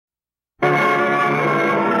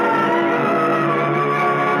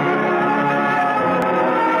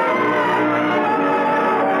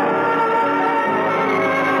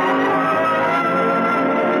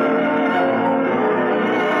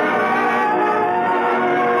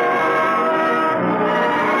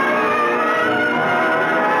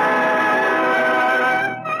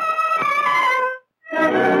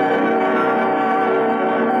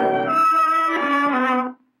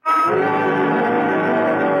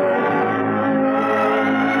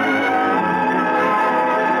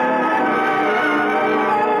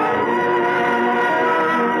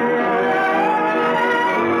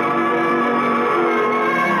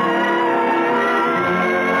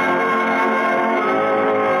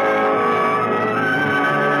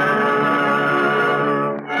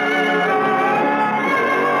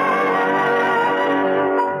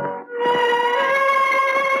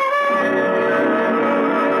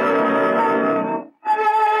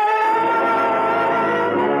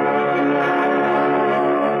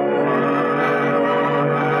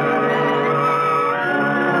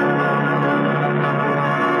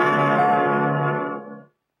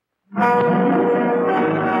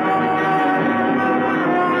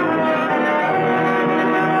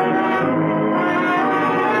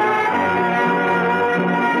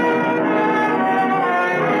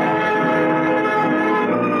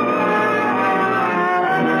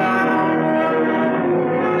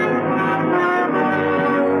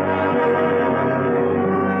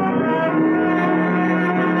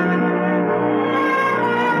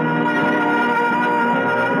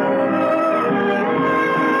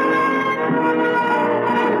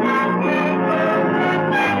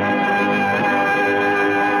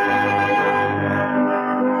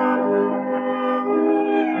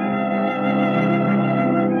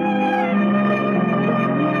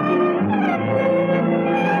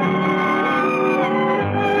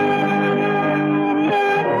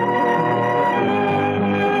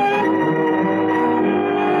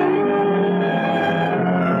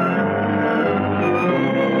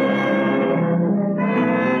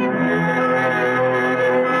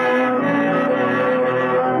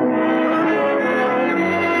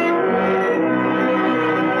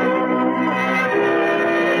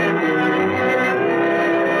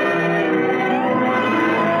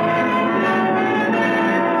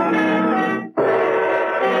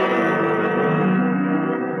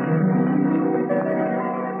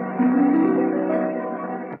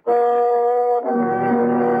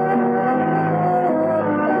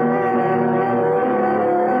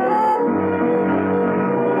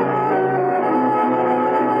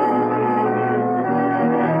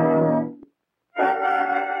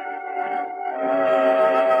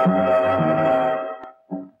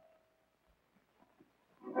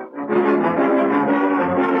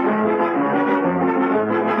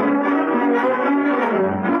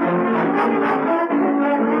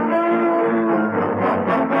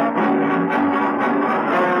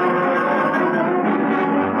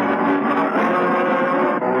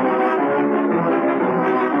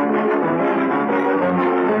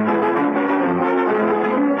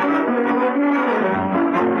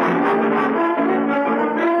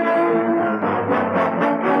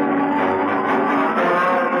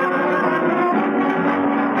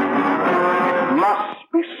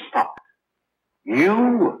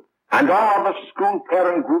you and all other school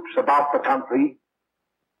parent groups about the country,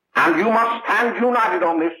 and you must stand united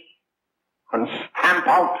on this and stamp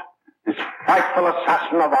out this frightful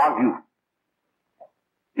assassin of our youth.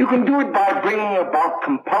 You can do it by bringing about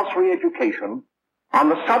compulsory education on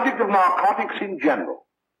the subject of narcotics in general,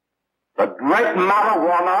 the dread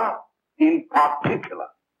marijuana in particular.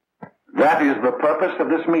 That is the purpose of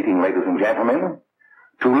this meeting, ladies and gentlemen,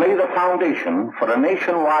 to lay the foundation for a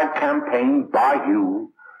nationwide campaign by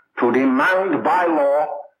you to demand by law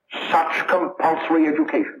such compulsory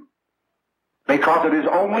education. Because it is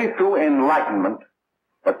only through enlightenment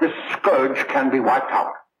that this scourge can be wiped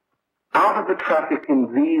out. Out of the traffic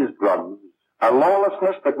in these drugs, a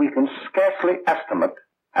lawlessness that we can scarcely estimate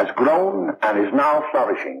has grown and is now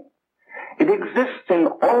flourishing. It exists in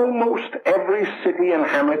almost every city and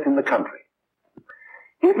hamlet in the country.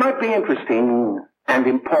 It might be interesting and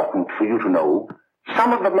important for you to know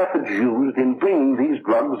some of the methods used in bringing these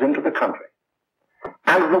drugs into the country,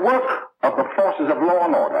 and the work of the forces of law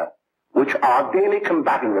and order, which are daily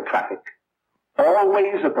combating the traffic,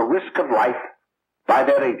 always at the risk of life by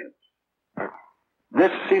their agents.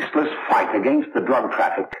 This ceaseless fight against the drug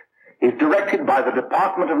traffic is directed by the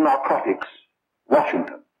Department of Narcotics,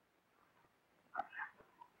 Washington.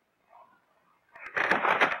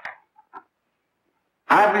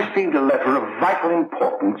 I've received a letter of vital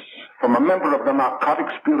importance from a member of the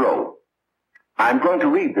Narcotics Bureau. I'm going to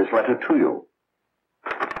read this letter to you.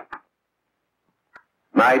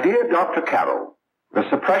 My dear Dr. Carroll, the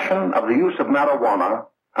suppression of the use of marijuana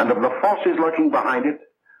and of the forces lurking behind it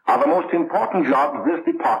are the most important jobs this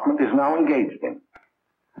department is now engaged in.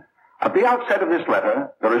 At the outset of this letter,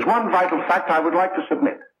 there is one vital fact I would like to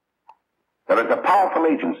submit. There is a powerful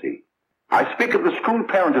agency. I speak of the school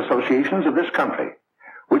parent associations of this country,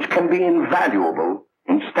 which can be invaluable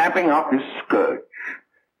in stamping out this scourge.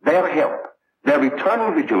 Their help, their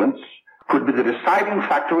eternal vigilance, could be the deciding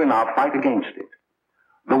factor in our fight against it.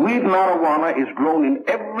 The weed marijuana is grown in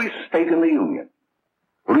every state in the Union.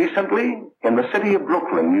 Recently, in the city of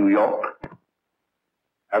Brooklyn, New York,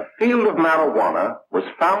 a field of marijuana was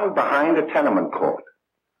found behind a tenement court.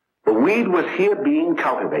 The weed was here being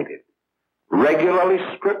cultivated, regularly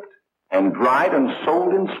stripped and dried and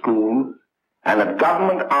sold in schools and at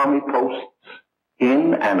government army posts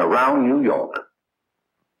in and around New York.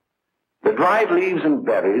 The dried leaves and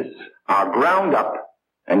berries are ground up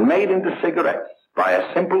and made into cigarettes by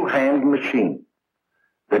a simple hand machine.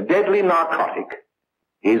 The deadly narcotic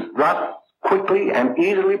is thus quickly and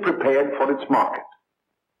easily prepared for its market.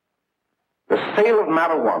 The sale of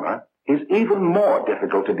marijuana is even more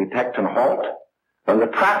difficult to detect and halt than the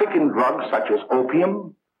traffic in drugs such as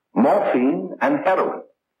opium, morphine, and heroin.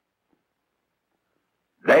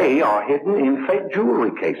 They are hidden in fake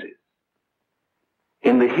jewelry cases,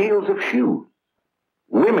 in the heels of shoes,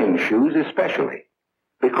 women's shoes especially,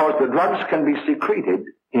 because the drugs can be secreted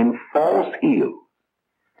in false heels.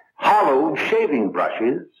 Hollowed shaving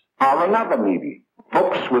brushes are another medium.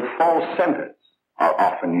 Books with false centers are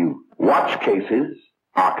often used. Watch cases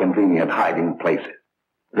are convenient hiding places.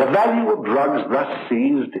 The value of drugs thus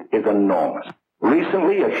seized is enormous.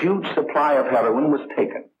 Recently, a huge supply of heroin was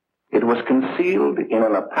taken. It was concealed in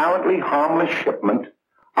an apparently harmless shipment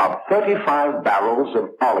of 35 barrels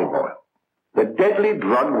of olive oil. The deadly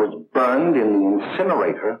drug was burned in the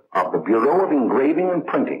incinerator of the Bureau of Engraving and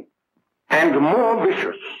Printing. And more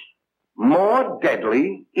vicious, more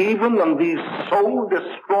deadly, even than these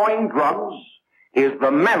soul-destroying drugs, is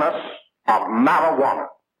the menace of marijuana.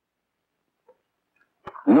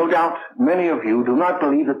 No doubt many of you do not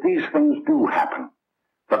believe that these things do happen,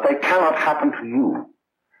 that they cannot happen to you.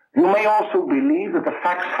 You may also believe that the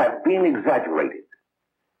facts have been exaggerated.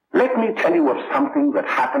 Let me tell you of something that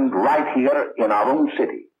happened right here in our own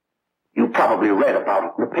city. You probably read about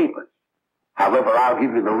it in the papers. However, I'll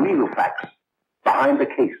give you the real facts behind the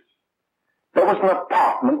case. There was an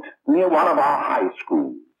apartment near one of our high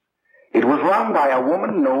schools. It was run by a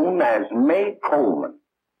woman known as May Coleman.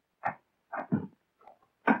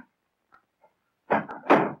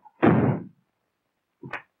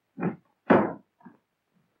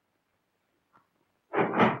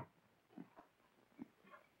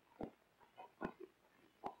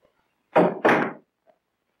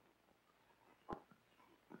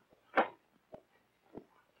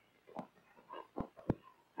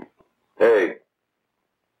 Hey,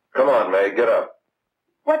 come on, May, get up.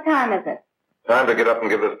 What time is it? Time to get up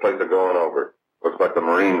and give this place a going over. Looks like the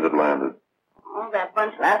Marines had landed. Oh, that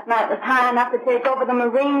bunch last night was high enough to take over the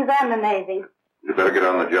Marines and the Navy. You better get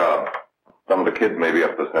on the job. Some of the kids may be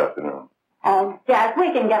up this afternoon. Oh, Jack,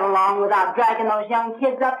 we can get along without dragging those young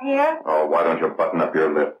kids up here. Oh, why don't you button up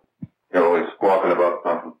your lip? You're always squawking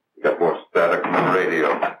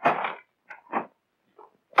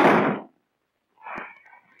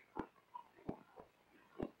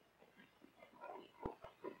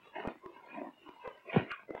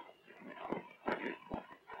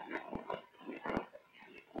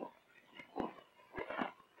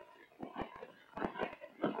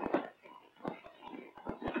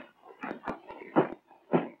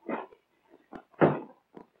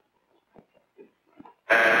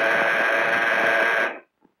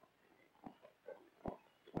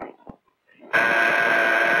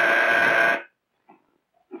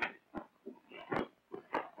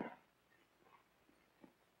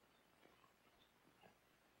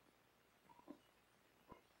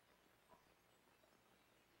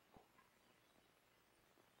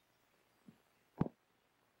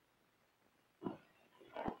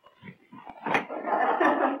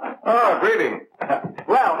Oh, greetings.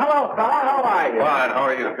 Well, hello, fella. How are you? Fine, how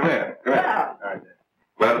are you? Come here. Come here. Yeah.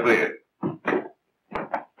 Glad to see you.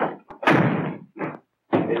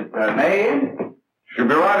 Is May in? She'll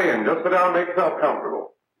be right in. Just sit down and make yourself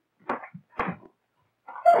comfortable.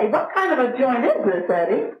 Hey, what kind of a joint is this,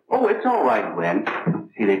 Eddie? Oh, it's all right, Gwen.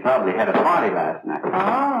 See, they probably had a party last night.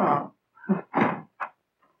 Oh.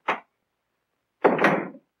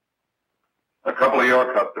 A couple of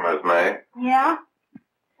your customers, May. Yeah?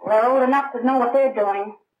 They're old enough to know what they're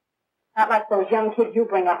doing. Not like those young kids you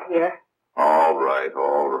bring up here. All right,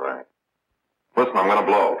 all right. Listen, I'm going to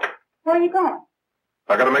blow. Where are you going?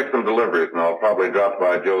 I got to make some deliveries, and I'll probably drop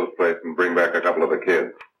by Joe's place and bring back a couple of the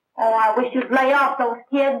kids. Oh, I wish you'd lay off those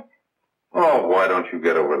kids. Oh, why don't you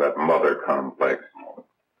get over that mother complex?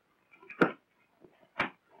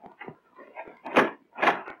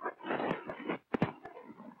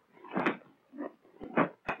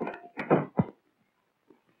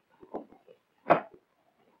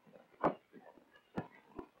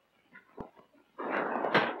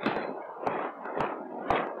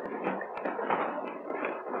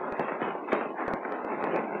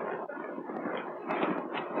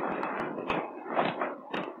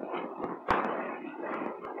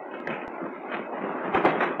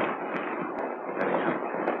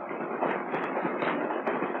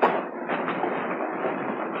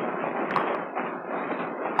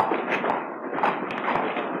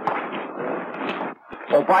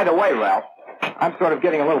 Oh, by the way, Ralph, I'm sort of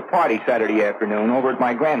getting a little party Saturday afternoon over at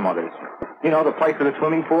my grandmother's. You know, the place with the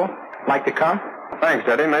swimming pool? Like to come? Thanks,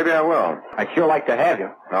 Eddie. Maybe I will. I'd sure like to have you.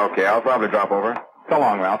 Okay, I'll probably drop over. So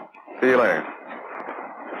long, Ralph. See you later.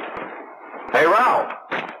 Hey, Ralph.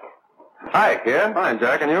 Hi, kid. Fine,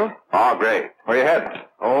 Jack, and you? Oh, great. Where you heading?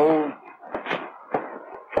 Oh.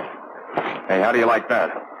 Hey, how do you like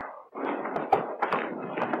that?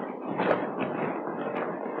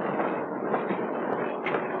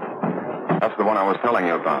 That's the one I was telling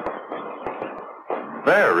you about.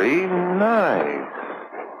 Very nice.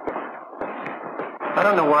 I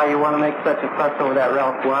don't know why you want to make such a fuss over that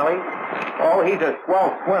Ralph Wally. Oh, he's a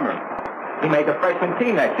swell swimmer. He made the freshman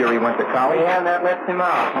team that year he went to college. Yeah, and that lets him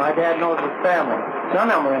out. My dad knows his family. None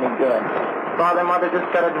of them are any good. Father and mother just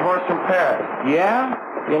got a divorce from Paris. Yeah?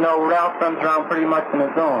 You know, Ralph runs around pretty much on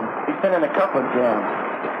his own. He's been in a couple of jams.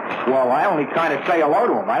 Well, I only kind of say hello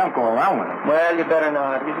to him. I don't go around with him. Well, you better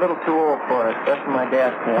not. He's a little too old for it. That's what my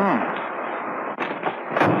dad said.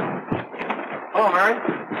 Hello, Mary.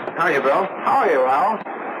 How are you, Bill? How are you, Ralph?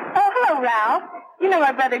 Oh, hello, Ralph. You know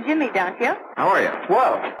my brother Jimmy, don't you? How are you?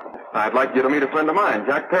 Well, I'd like you to meet a friend of mine,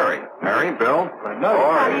 Jack Perry. Mary, Bill.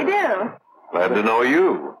 How do you do? Glad to know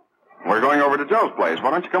you. We're going over to Joe's place.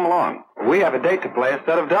 Why don't you come along? we have a date to play a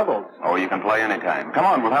set of doubles. Oh, you can play anytime. Come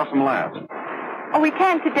on, we'll have some laughs. Oh, we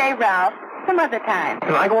can't today, Ralph. Some other time.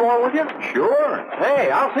 Can I go along with you? Sure. Hey,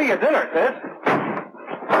 I'll see you at dinner, sis.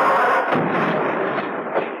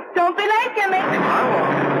 Don't be late, Jimmy. I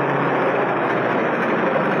won't.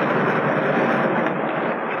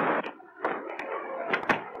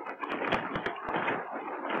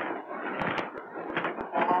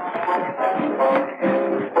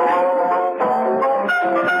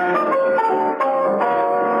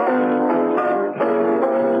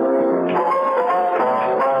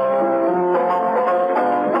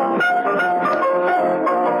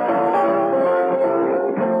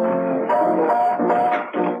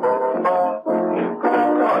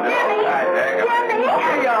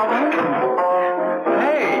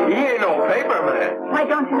 Why,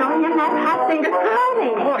 don't you know him? That's Hot Finger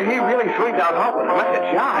Friday. Boy, he really swings out hot with a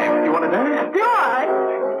jive. You want to dance? Do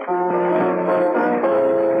I?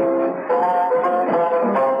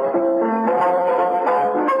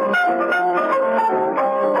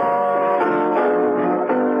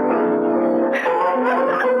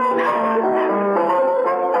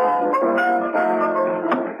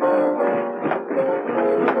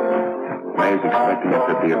 May's expecting us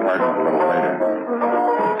at the apartment a little later.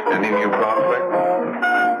 Any new prospect?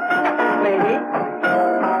 Maybe.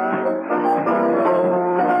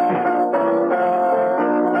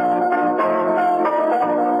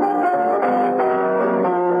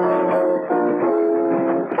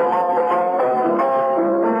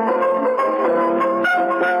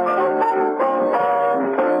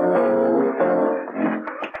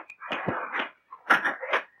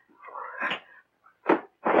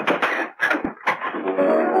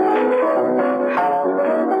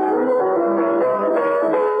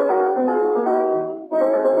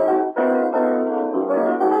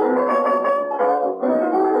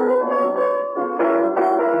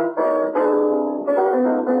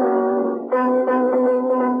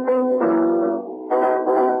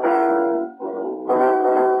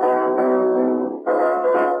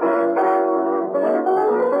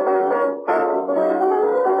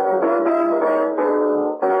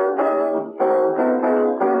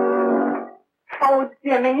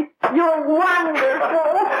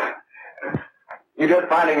 just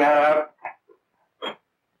finding that out.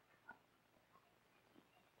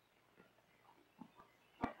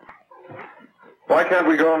 Why can't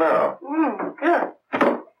we go now? Good.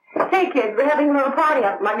 Hey, kids, we're having a little party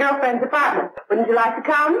up at my girlfriend's apartment. Wouldn't you like to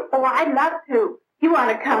come? Oh, I'd love to. You want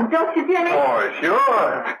to come, don't you, Jimmy? Oh,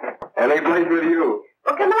 sure. Any place with you.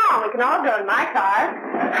 Well, come along. We can all go in my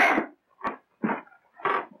car.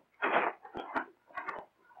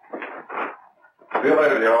 See you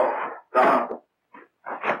later, Joe. Come.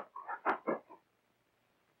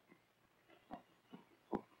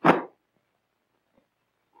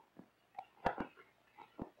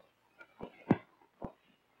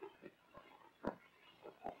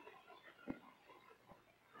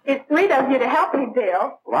 It's sweet of you to help me,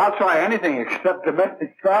 Bill. Well, I'll try anything except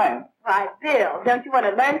domestic crime. Why, Bill, don't you want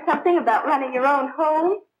to learn something about running your own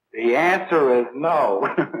home? The answer is no.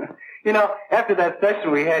 You know, after that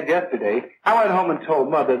session we had yesterday, I went home and told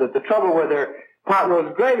Mother that the trouble with her pot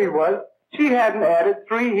roast gravy was she hadn't added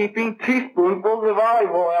 3 heaping teaspoonfuls of olive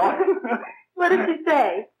oil. What did she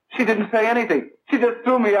say? She didn't say anything. She just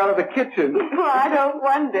threw me out of the kitchen. Well, I don't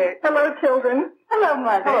wonder. Hello, children. Hello,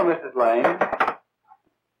 Mother. Hello, Mrs. Lane.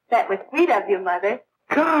 That was sweet of you, Mother.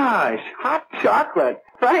 Gosh, hot chocolate.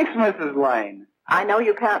 Thanks, Mrs. Lane. I know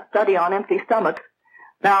you can't study on empty stomachs.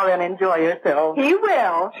 Now then, enjoy yourselves. He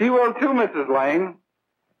will. She will too, Mrs. Lane.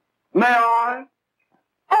 May I?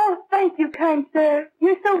 Oh, thank you, kind sir.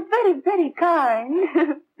 You're so very, very kind.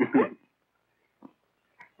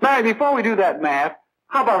 Mary, before we do that math,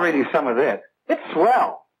 how about reading some of this? It's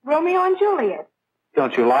swell. Romeo and Juliet.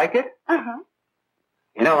 Don't you like it? Uh-huh.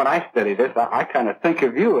 You know, when I study this, I kind of think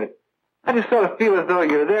of you. I just sort of feel as though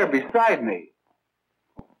you're there beside me.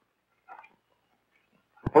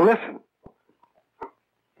 Well, listen.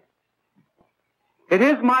 It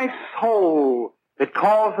is my soul that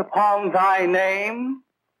calls upon thy name.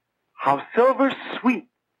 How silver sweet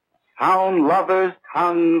sound lovers'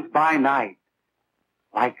 tongues by night,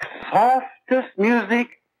 like softest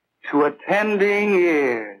music to attending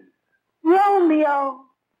ears. Romeo.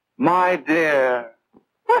 My dear.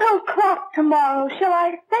 What o'clock tomorrow shall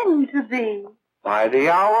I send to thee? By the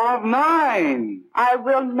hour of 9. I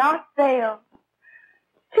will not fail.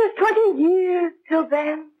 'Tis 20 years till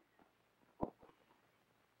then.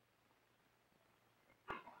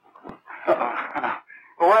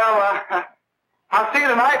 I'll see you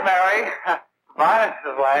tonight, Mary. Bye,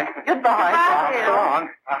 Mrs. Lang. Goodbye. Goodbye, So long.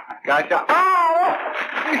 Gosh,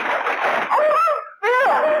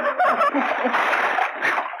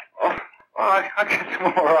 I guess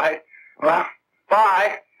I'm all right. Well,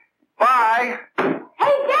 bye. Bye.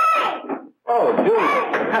 Hey, Jay! Oh, Julie.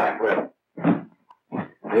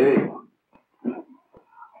 Hey.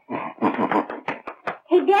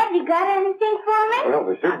 Hey, Dad, you got anything for me? Well,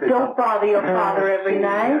 there should be. Don't bother your father every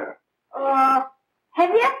night.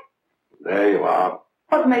 Have you? There you are.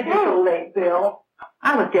 What made you so late, Bill?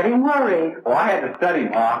 I was getting worried. Oh, I had to study,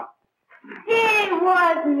 Ma. He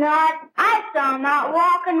was not. I saw him out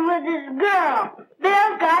walking with his girl.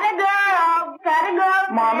 Bill's got a girl. Got a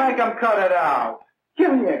girl. Ma, make him cut it out.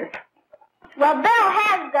 Junior. Well, Bill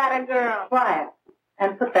has got a girl. Quiet.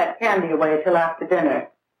 And put that candy away till after dinner.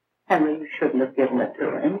 Henry, you shouldn't have given it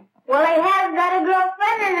to him. Well, he has got a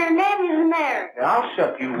girlfriend, and her name is Mary. I'll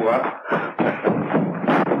shut you up.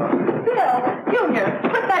 Bill, Junior,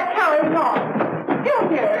 put that carriage on.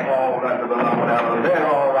 Junior. Oh, that's the number down there.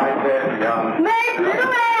 All right there, young. Mary's little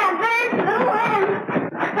lamb, Mary's little lamb.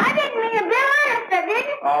 I didn't mean to Bill honest, I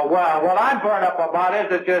didn't. Oh, well, what I'm burned up about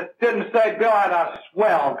is it just didn't say Bill had a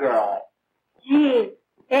swell girl. Gee,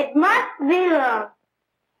 it must be love.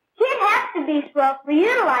 She'd have to be swell for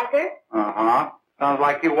you to like her. Uh-huh. Sounds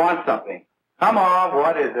like you want something. Come on,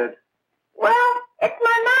 what is it? Well, it's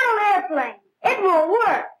my model airplane. It won't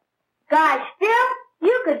work. Gosh, Bill,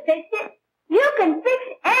 you could fix it. You can fix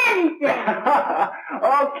anything.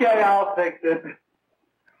 Okay, I'll fix it.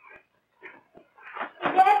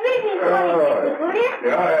 Dad, read me what he fixes, will you?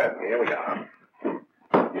 Yeah, here we are.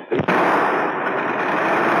 You see?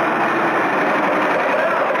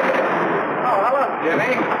 Oh, hello,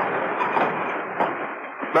 Jimmy.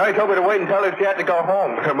 Mary told me to wait and tell her she had to go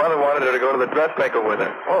home. Her mother wanted her to go to the dressmaker with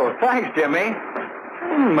her. Oh, thanks, Jimmy.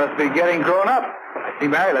 Must be getting grown up. I see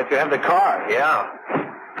Mary let you have the car. Yeah.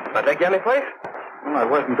 I take you any place? Well, I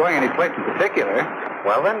wasn't going any place in particular.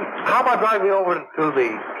 Well, then, how about driving you over to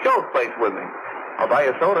the show place with me? I'll buy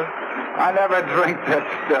you a soda. I never drink that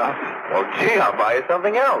stuff. Well, gee, I'll buy you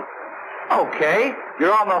something else. Okay.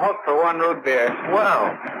 You're on the hook for 1 root beer.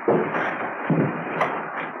 Well.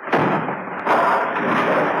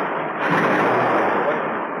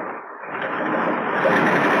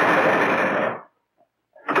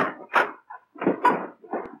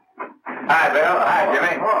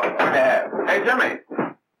 Hey, Jimmy.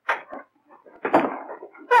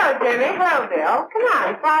 Hello, Jimmy. Hello, Bill. Come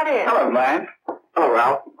on, slide in. Hello, Blanche. Hello,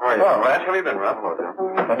 Ralph. How are you? Hello, Blanche. How have you been, Ralph? Hello,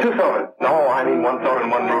 Jim. 2 sodas. No, I need 1 soda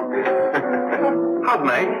and 1 root beer. How's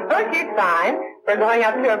May? Oh, she's fine. We're going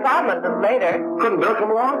up to her apartment a little later. Couldn't Bill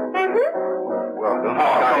come along? Mm-hmm. Well, come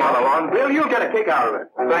on along. Bill, you'll get a kick out of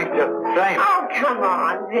it. Thanks just the same. Oh, come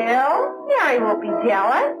on, Bill. Mary won't be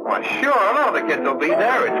jealous. Well, sure. None of the kids will be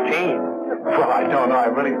there. It's Keen. Well, I don't know. I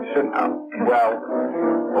really shouldn't. Well,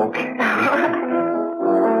 okay.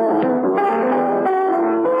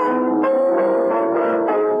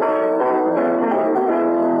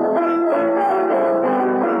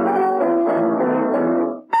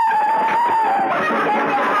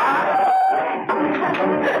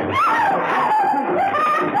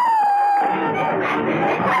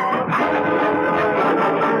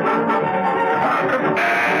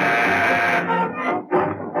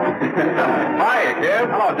 Hi, kid.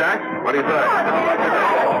 Hello, Jack. What do you say?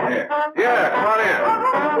 Oh, yeah, come on in.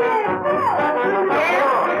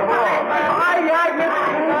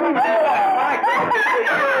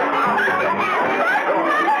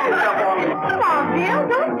 Come on, Bill.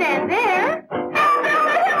 Don't stand there.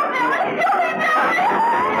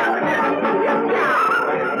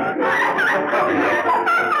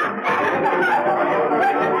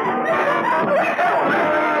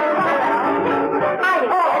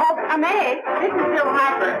 May, this is Bill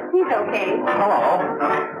Harper. He's okay. Hello.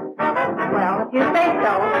 Well, if you say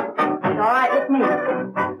so, it's all right with me.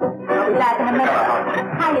 I'll be back in a minute.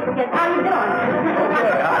 Hi, kids. How you doing?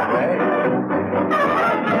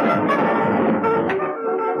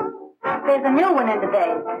 There's a new one in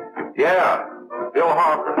today. Yeah, Bill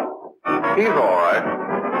Harper. He's all right.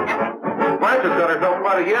 Blanche has got herself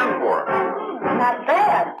quite a yen for her. Not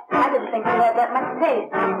bad. I didn't think she had that much taste.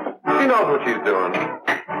 She knows what she's doing.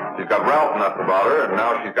 She's got Ralph nuts about her, and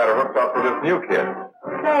now she's got her hooked up for this new kid.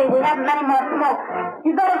 Say, we haven't any more smoke.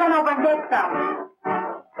 You better run over and get some.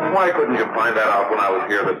 Why couldn't you find that out when I was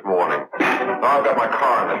here this morning? Now I've got my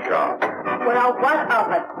car in the shop. Well, what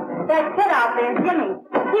of it? That kid out there, Jimmy,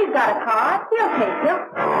 he's got a car. He'll take you.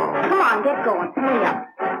 Come on, get going. Hurry up.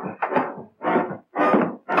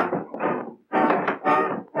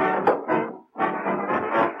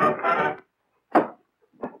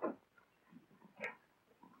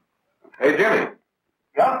 Hey, Jimmy.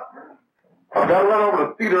 Yeah? I've got to run over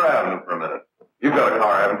to Cedar Avenue for a minute. You've got a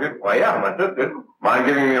car, haven't you? Well, yeah, my sister. Mind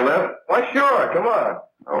giving me a lift? Why, sure. Come on.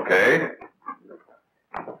 Okay.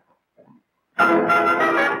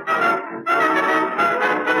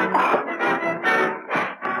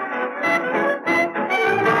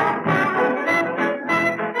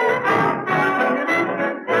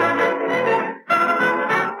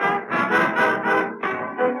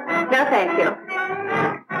 No, thank you.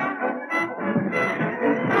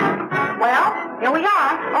 Well, here we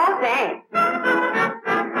are. Oh, thanks.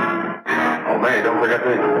 Oh, May, don't forget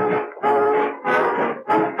me.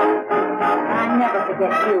 I never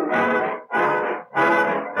forget you.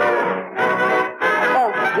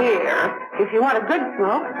 Oh, dear. If you want a good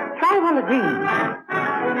smoke, try one of these.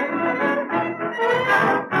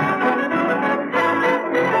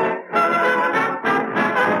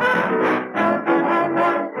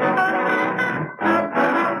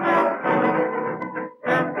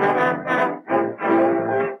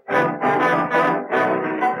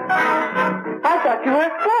 You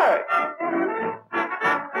were scared.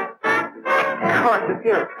 Of course, if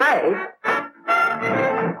you're afraid.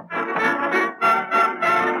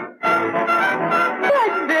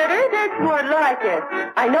 That's better. That's more like it.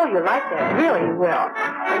 I know you like that. Really, you will.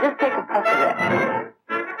 Now just take a puff of that.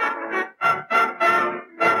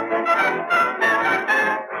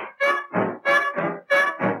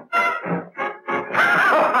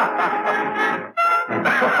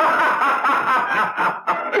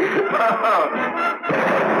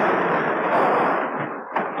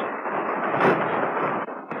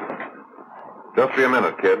 Just be a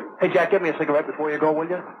minute, kid. Hey, Jack, get me a cigarette before you go, will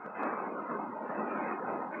you?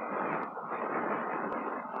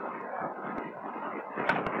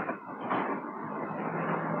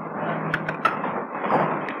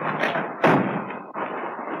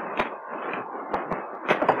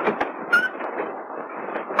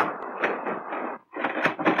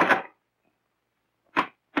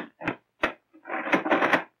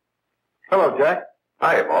 Hello, Jack.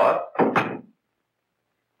 Hi, boss.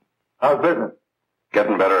 How's business?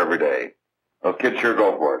 Getting better every day. Those kids sure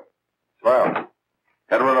go for it. Well,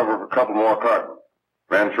 Had to run over for a couple more cartons.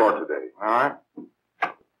 Ran short today. all right.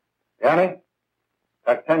 Yanni,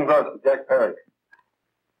 that's 10 gross for Jack Perry.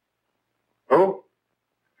 Who?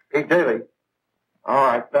 Pete Daly. All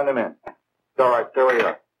right, send him in. It's all right, stay where you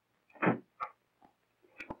are.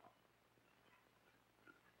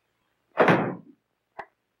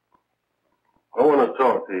 I want to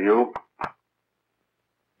talk to you.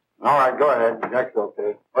 All right, go ahead. Jack's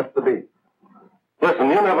okay. What's the beef? Listen,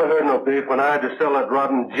 you never heard no beef when I had to sell that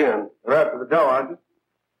rotten gin. You're after the dough, aren't you?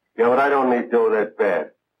 Yeah, but I don't need dough that bad.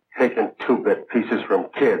 Taking two-bit pieces from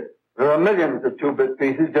kids. There are millions of two-bit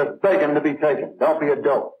pieces just begging to be taken. Don't be a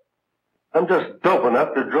dope. I'm just dope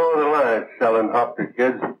enough to draw the line selling hop to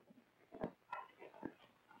kids.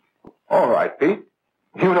 All right, Pete.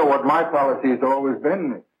 You know what my policy has always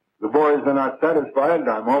been. If the boys are not satisfied,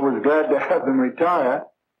 I'm always glad to have them retire.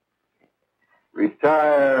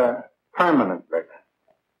 Retire permanently.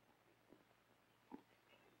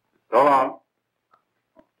 So long.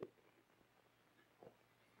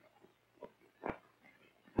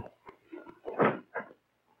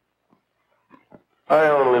 I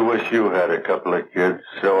only wish you had a couple of kids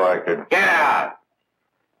so I could... Get out!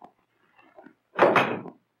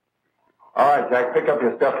 All right, Jack, pick up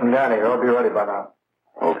your stuff from down here. I'll be ready by now.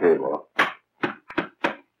 Okay, well.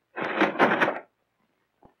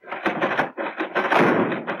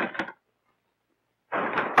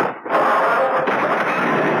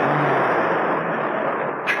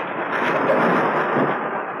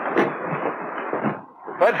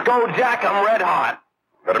 Let's go, Jack. I'm red hot.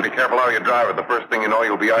 Better be careful how you drive it. The first thing you know,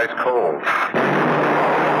 you'll be ice cold.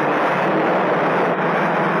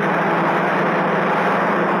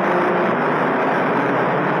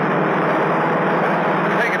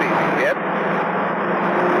 Take it easy, kid.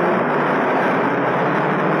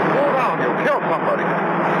 Slow down. You'll kill somebody.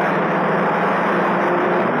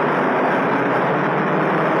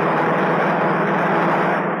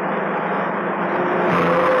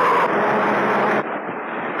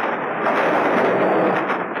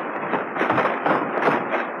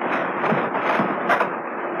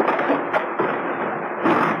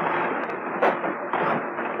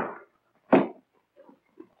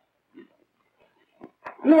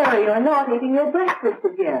 Mary, you're not eating your breakfast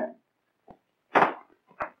again.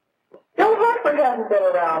 Bill Hartford hasn't been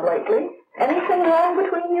around lately. Anything wrong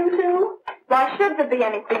between you two? Why should there be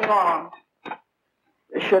anything wrong?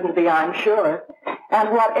 There shouldn't be, I'm sure.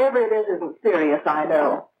 And whatever it is isn't serious, I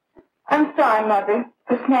know. I'm sorry, Mother,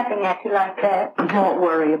 for snapping at you like that. Don't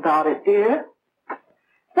worry about it, dear.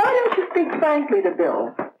 Why don't you speak frankly to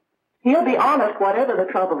Bill? He'll be honest whatever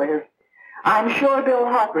the trouble is. I'm sure Bill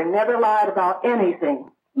Harper never lied about anything.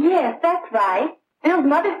 Yes, that's right. Bill's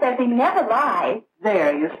mother says he never lies.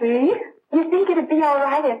 There, you see? You think it'd be all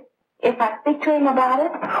right if I speak to him about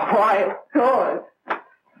it? Why, of course.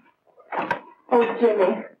 Oh,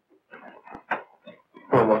 Jimmy.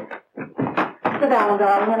 Sit down,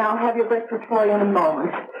 darling, and I'll have your breakfast for you in a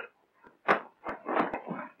moment.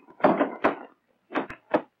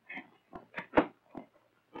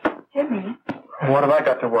 Jimmy, What have I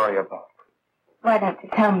got to worry about? why don't you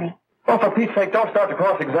tell me? Oh, for Pete's sake, don't start to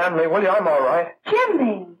cross-examine me, will you? I'm all right.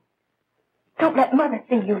 Jimmy! Don't let Mother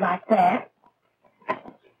see you like that.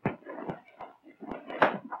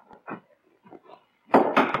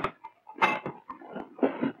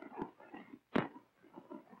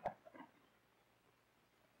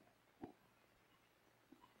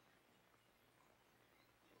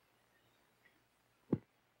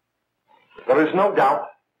 There is no doubt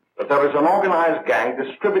that there is an organized gang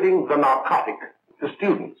distributing the narcotic to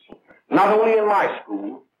students, not only in my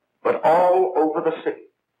school, but all over the city.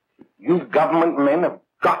 You government men have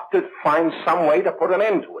got to find some way to put an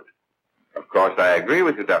end to it. Of course, I agree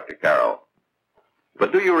with you, Dr. Carroll.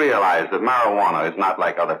 But do you realize that marijuana is not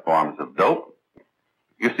like other forms of dope?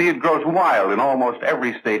 You see, it grows wild in almost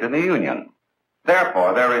every state in the Union.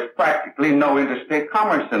 Therefore, there is practically no interstate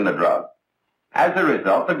commerce in the drug. As a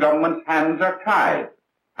result, the government's hands are tied.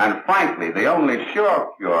 And frankly, the only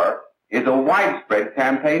sure cure is a widespread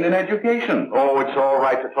campaign in education. Oh, it's all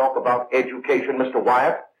right to talk about education, Mr.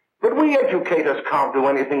 Wyatt. But we educators can't do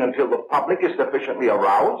anything until the public is sufficiently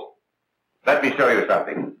aroused. Let me show you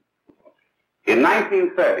something. In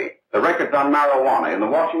 1930, the records on marijuana in the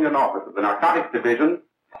Washington office of the Narcotics Division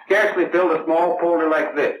scarcely filled a small folder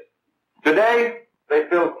like this. Today, they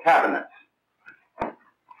fill cabinets.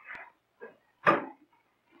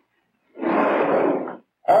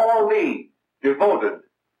 All these devoted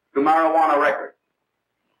to marijuana records.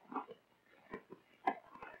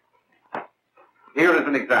 Here is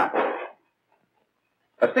an example.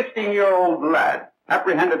 A 16-year-old lad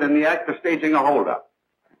apprehended in the act of staging a holdup.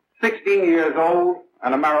 16 years old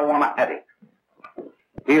and a marijuana addict.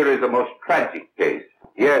 Here is a most tragic case.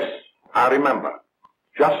 Yes, I remember.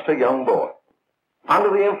 Just a young boy. Under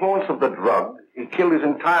the influence of the drug, he killed his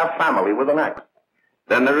entire family with an axe.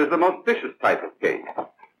 Then there is the most vicious type of case.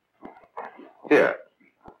 Here,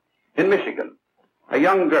 in Michigan, a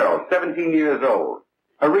young girl, 17 years old,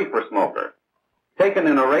 a reefer smoker, taken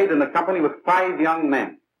in a raid in the company with 5 young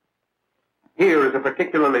men. Here is a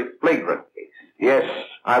particularly flagrant case. Yes,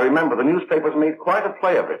 I remember. The newspapers made quite a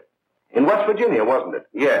play of it. In West Virginia, wasn't it?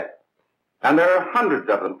 Yes. And there are hundreds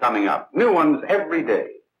of them coming up. New ones every day.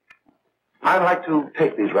 I'd like to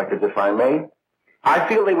take these records, if I may. I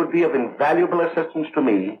feel they would be of invaluable assistance to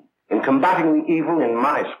me in combating the evil in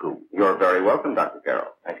my school. You're very welcome, Dr.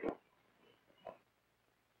 Carroll. Thank you.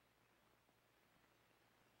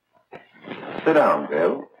 Sit down,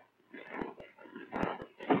 Bill.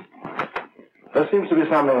 There seems to be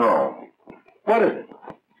something wrong. What is it?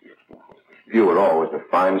 You were always a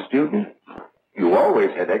fine student. You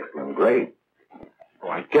always had excellent grades.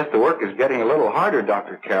 Well, I guess the work is getting a little harder,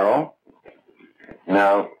 Dr. Carroll.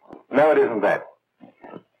 No, it isn't that.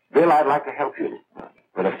 Bill, I'd like to help you.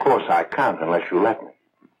 But of course I can't unless you let me.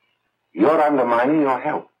 You're undermining your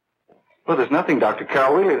health. Well, there's nothing, Dr.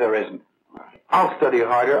 Carroll. Really, there isn't. I'll study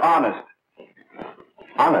harder, honest.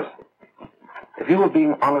 Honest? If you were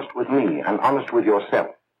being honest with me and honest with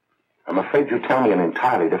yourself, I'm afraid you'd tell me an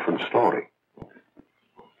entirely different story.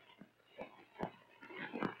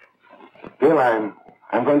 Bill,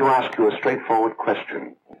 I'm going to ask you a straightforward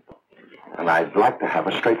question. And I'd like to have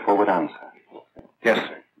a straightforward answer. Yes,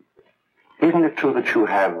 sir. Isn't it true that you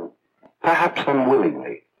have, perhaps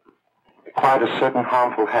unwillingly, acquired a certain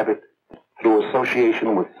harmful habit through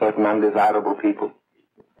association with certain undesirable people?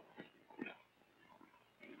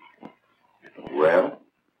 Well?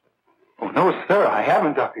 Oh, no, sir, I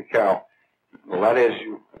haven't, Dr. Carroll. Well, that is,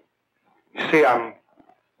 you see, I'm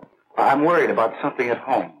worried about something at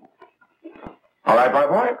home. All right, my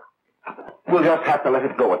boy. We'll just have to let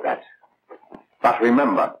it go at that. But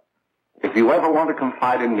remember, if you ever want to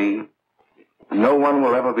confide in me, no one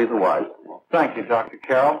will ever be the wiser. Thank you, Dr.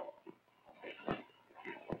 Carroll.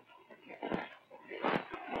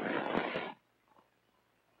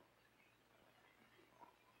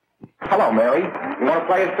 Hello, Mary. You want to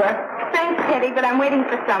play a set? Thanks, Teddy, but I'm waiting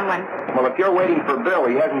for someone. Well, if you're waiting for Bill,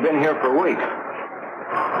 he hasn't been here for weeks.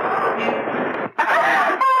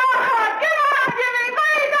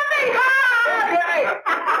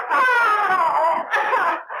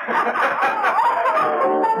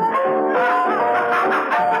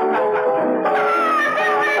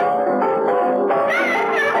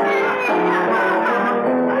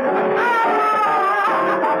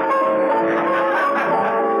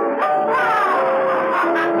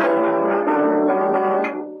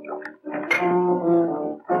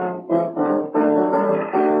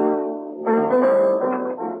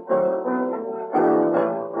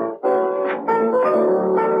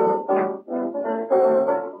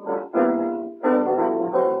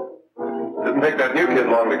 Didn't take that new kid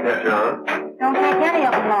long to catch on. Don't take any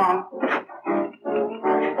of them long.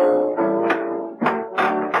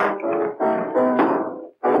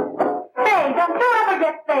 Say, don't you ever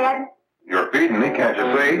get fed? You're feeding me, can't you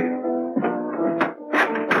see?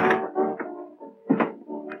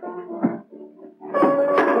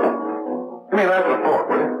 Give me that with a fork,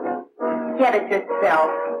 will you? Get it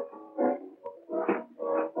yourself.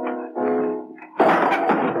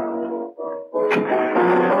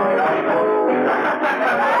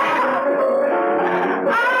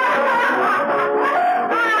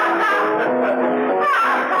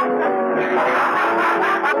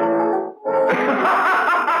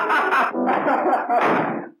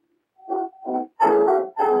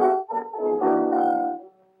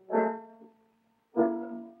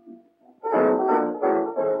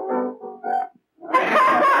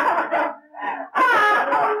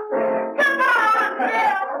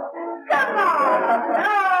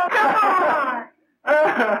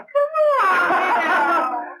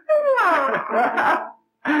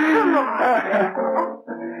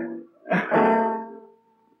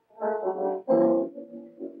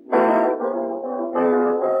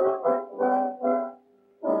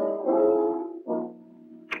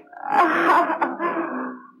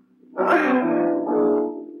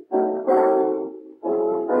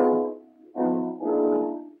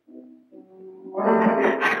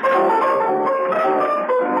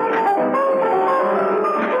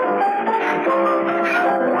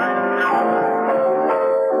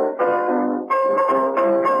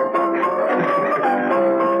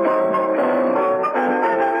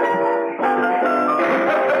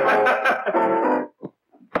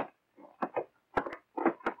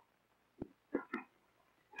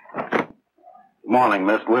 Morning,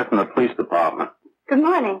 Miss. We're from the police department. Good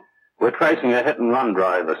morning. We're tracing a hit-and-run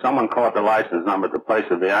driver. Someone caught the license number at the place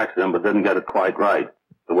of the accident but didn't get it quite right.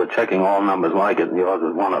 So we're checking all numbers like it, and yours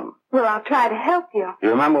is one of them. Well, I'll try to help you. You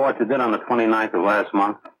remember what you did on the 29th of last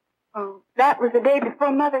month? Oh, that was the day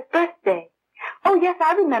before Mother's birthday. Oh, yes,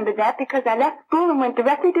 I remember that because I left school and went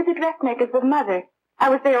directly to the dressmaker's with Mother. I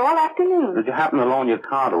was there all afternoon. Did you happen to loan your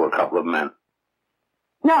car to a couple of men?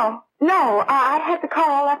 No, I had the car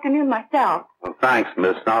all afternoon myself. Well, thanks,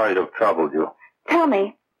 miss. Sorry to have troubled you. Tell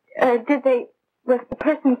me, was the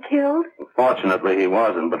person killed? Fortunately, he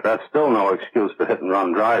wasn't, but that's still no excuse for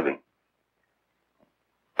hit-and-run driving.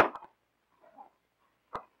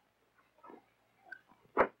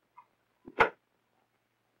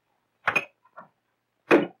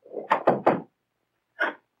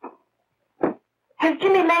 Has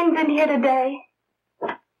Jimmy Lane been here today?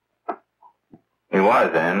 He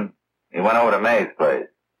was in. He went over to May's place.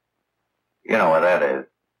 You know where that is.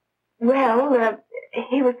 Well,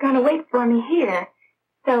 he was going to wait for me here,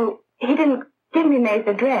 so he didn't give me May's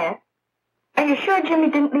address. Are you sure Jimmy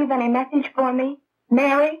didn't leave any message for me?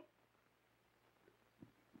 Mary?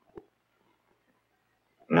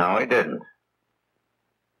 No, he didn't.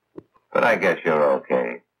 But I guess you're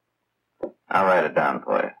okay. I'll write it down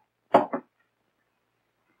for you.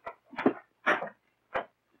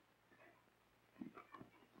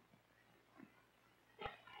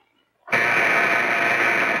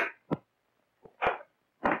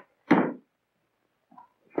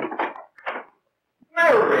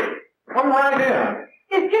 Mary, come right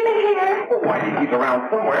in. Is Jimmy here? Oh, why, he's around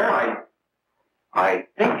somewhere. I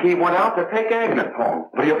think he went out to take Agnes home,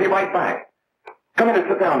 but he'll be right back. Come in and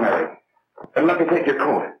sit down, Mary. And let me take your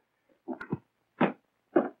coat.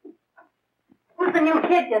 Who's the new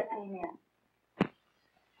kid just came in?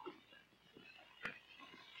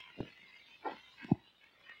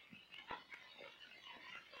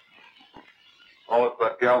 Oh, it's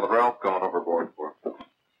that gal that Ralph's gone overboard for.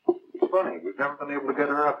 It's funny, we've never been able to get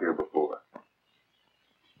her up here before.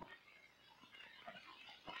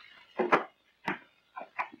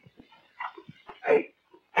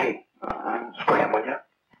 Hey, scram, will you?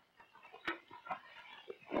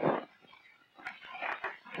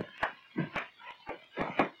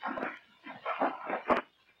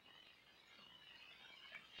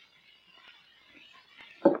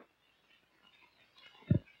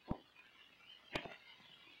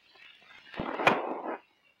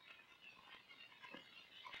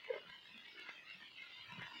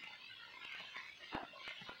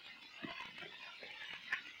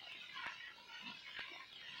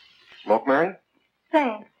 Smoke, Mary?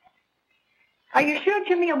 Thanks. Are you sure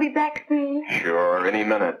Jimmy will be back soon? Sure, any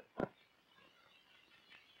minute.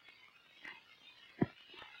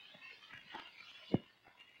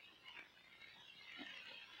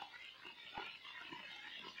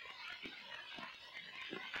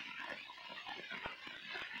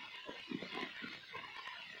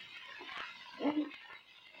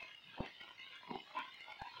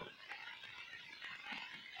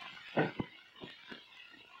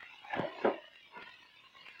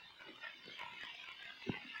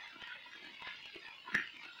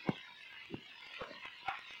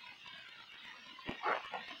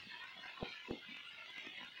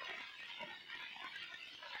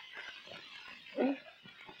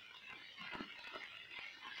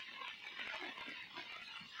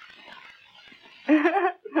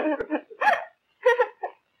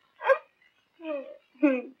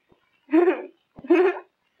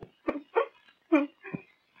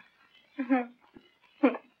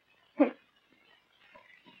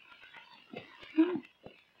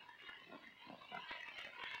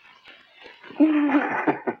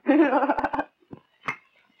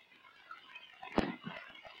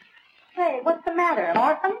 Hey, what's the matter? An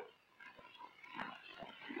orphan?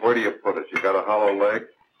 Where do you put it? You got a hollow leg?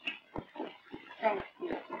 Thank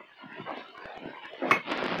you.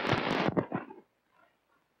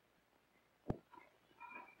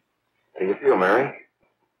 How do you feel, Mary?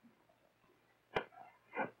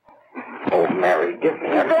 Oh, Mary, give me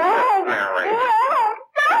a... Mary.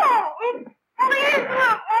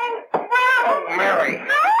 Oh, Mary.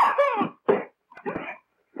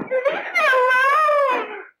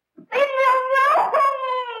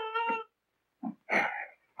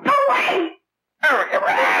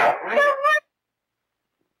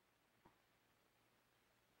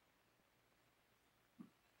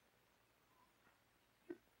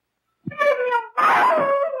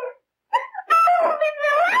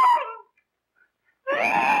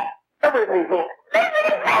 Everything's all...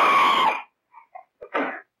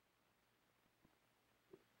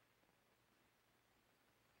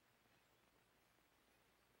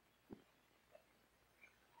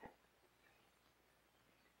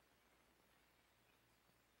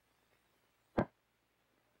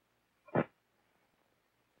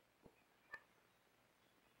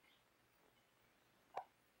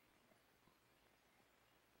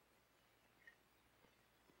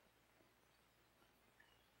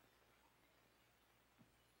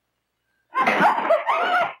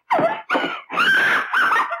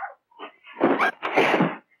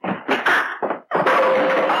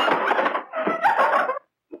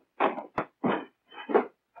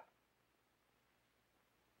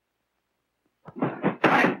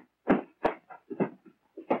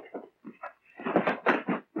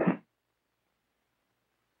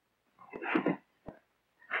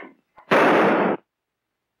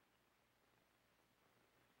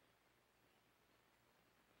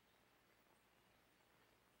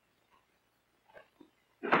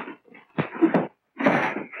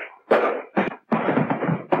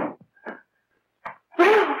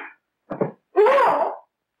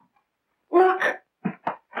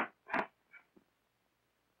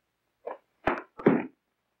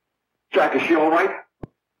 Jack, is she all right?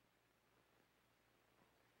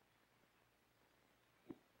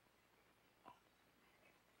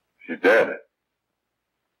 She's dead.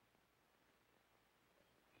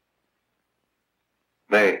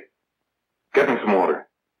 May, get me some water.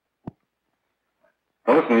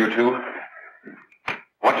 Now listen, you two. I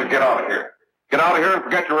want you to get out of here. Get out of here and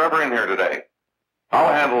forget you're ever in here today.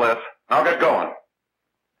 I'll handle this. I'll get going.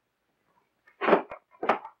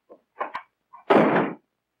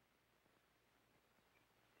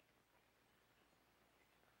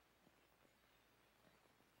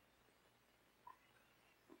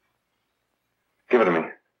 Give it to me.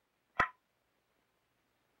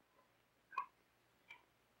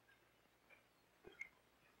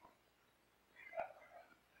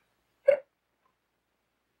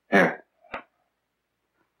 Here.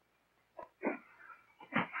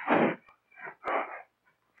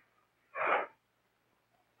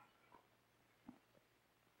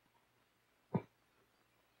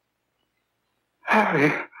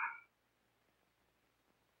 Harry.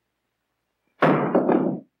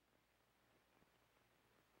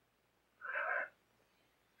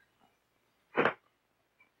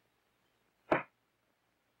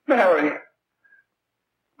 Mary.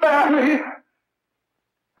 Mary.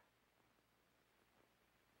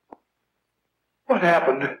 What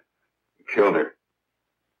happened? You killed her.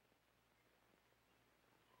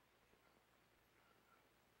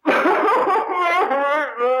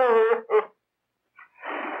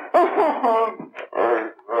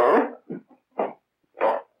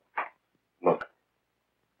 Look.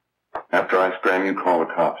 After I scram, you call the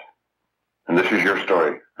cops. And this is your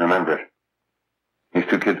story. Remember it. These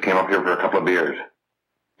two kids came up here for a couple of beers.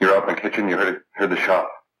 You were out in the kitchen, you heard the shot.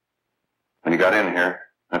 When you got in here,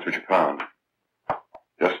 that's what you found.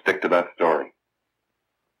 Just stick to that story.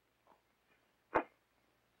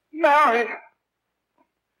 Mary.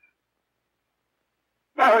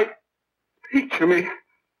 Mary, speak to me.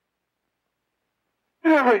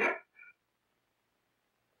 Mary.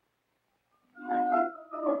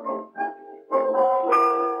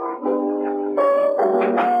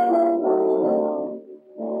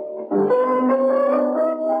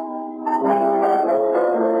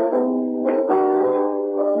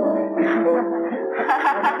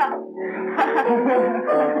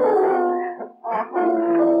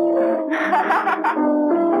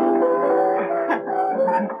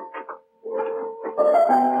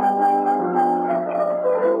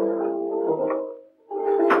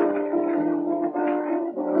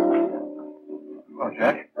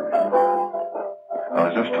 Jack? I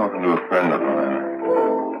was just talking to a friend of mine.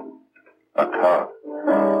 A cop.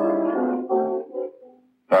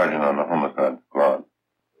 Sergeant on the homicide squad.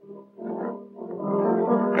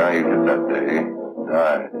 The guy you hit that day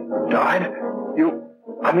died. Died?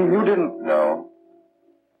 You didn't... No.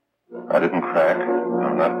 I didn't crack.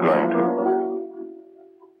 I'm not going to.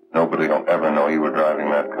 Nobody will ever know you were driving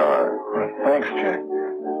that car. Thanks, Jack.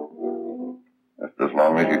 Just as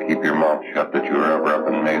long as you keep your mouth shut that you were ever up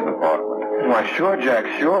in May's apartment. Why, sure, Jack,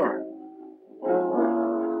 sure.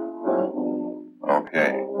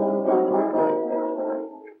 Okay.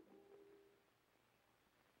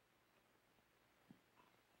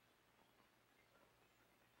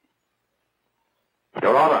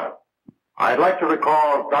 Your Honor, I'd like to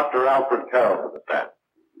recall Dr. Alfred Carroll to the stand.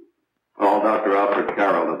 Call Dr. Alfred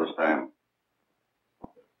Carroll to the stand.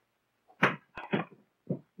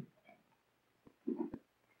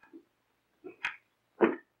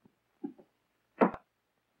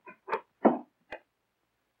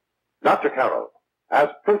 Dr. Carroll, as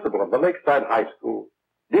principal of the Lakeside High School,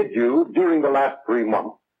 did you, during the last 3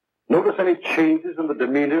 months, notice any changes in the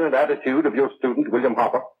demeanor and attitude of your student, William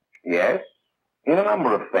Hopper? Yes, in a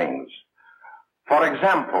number of things. For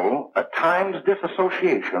example, at times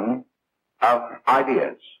disassociation of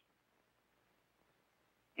ideas.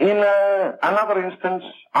 In another instance,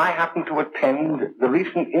 I happened to attend the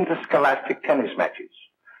recent interscholastic tennis matches.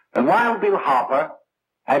 And while Bill Harper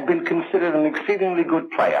had been considered an exceedingly good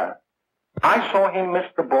player, I saw him miss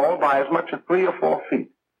the ball by as much as 3 or 4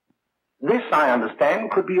 feet. This, I understand,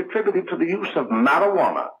 could be attributed to the use of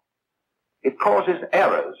marijuana. It causes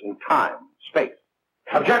errors in time, space.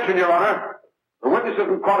 Objection, Your Honor. The witness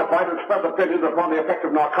isn't qualified to express opinions upon the effect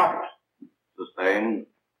of narcotics. Sustained.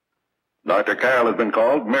 Dr. Carroll has been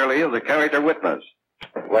called merely as a character witness.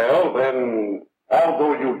 Well, then,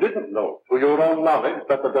 although you didn't know to your own knowledge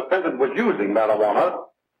that the defendant was using marijuana,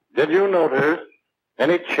 did you notice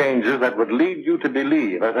any changes that would lead you to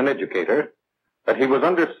believe, as an educator, that he was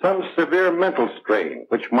under some severe mental strain,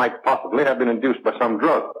 which might possibly have been induced by some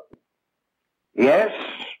drug? Yes,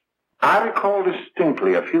 I recall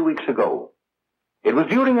distinctly a few weeks ago It was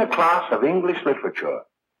during a class of English literature.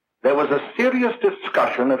 There was a serious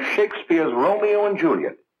discussion of Shakespeare's Romeo and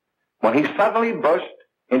Juliet when he suddenly burst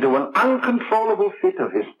into an uncontrollable fit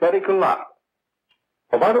of hysterical laughter.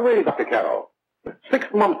 Oh, by the way, Dr. Carroll, 6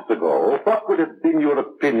 months ago, what would have been your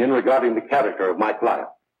opinion regarding the character of my client?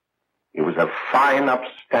 He was a fine,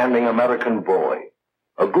 upstanding American boy,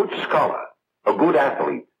 a good scholar, a good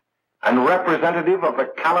athlete, and representative of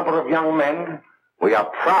the caliber of young men we are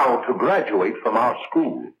proud to graduate from our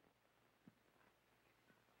school.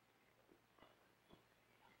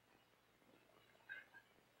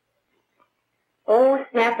 Oh,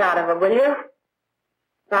 snap out of it, will you?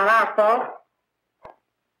 It's not our fault.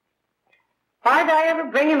 Why'd I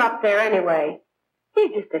ever bring him up there anyway?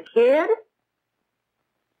 He's just a kid.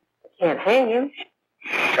 I can't hang him.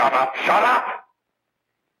 Shut up, shut up!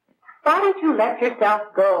 Why don't you let yourself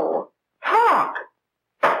go? Talk!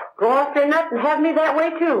 Go off your nut and have me that way,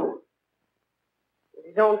 too. It was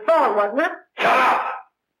his own fault, wasn't it? Shut up!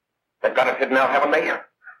 They've got us hidden out, haven't they?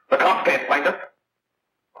 The cops can't find us.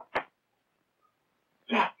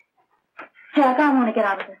 Jack, I want to get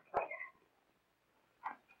out of this place.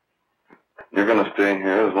 You're going to stay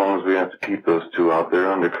here as long as we have to keep those two out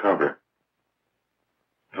there undercover.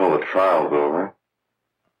 Until the trial's over.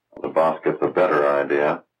 The boss gets a better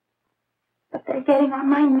idea. But they're getting on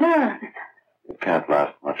my nerves. It can't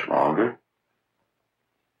last much longer.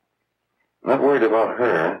 I'm not worried about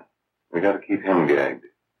her. We got to keep him gagged.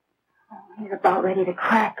 Oh, he's about ready to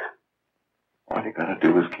crack. All you got to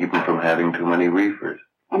do is keep him from having too many reefers.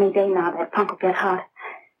 Any day now, that punk will get hot.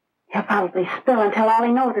 He'll probably spill and tell all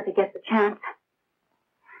he knows if he gets a chance.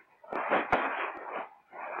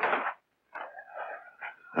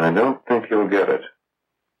 I don't think he'll get it.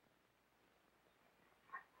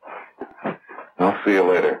 I'll see you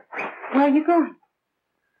later. Where are you going?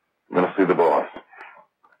 I'm going to see the boss.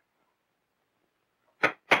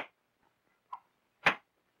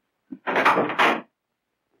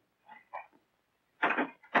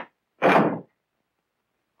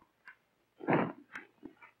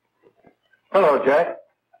 Hello, Jack.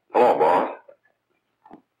 Hello, boss.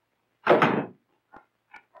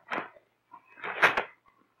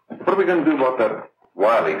 What are we going to do about that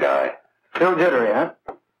Wiley guy? Still jittery, huh?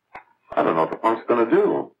 I don't know what the punk's going to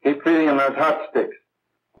do. Keep feeding him those hot sticks.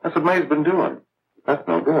 That's what May's been doing. That's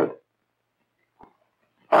no good.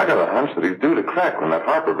 I got a hunch that he's due to crack when that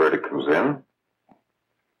Harper verdict comes in.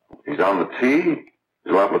 He's on the tee.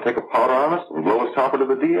 He's liable to take a powder on us and blow his topper to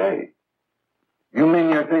the DA. You mean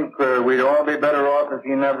you think we'd all be better off if he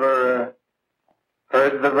never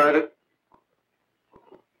heard the verdict?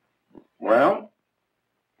 Well,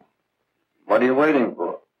 what are you waiting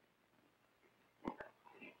for?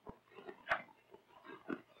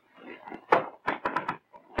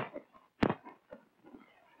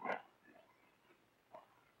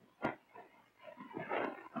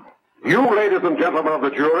 You, ladies and gentlemen of the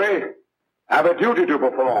jury, have a duty to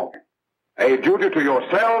perform. A duty to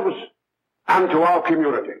yourselves and to our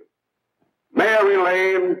community. Mary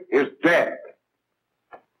Lane is dead.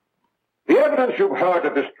 The evidence you've heard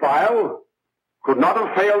at this trial could not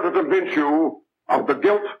have failed to convince you of the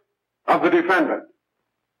guilt of the defendant.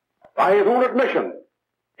 By his own admission,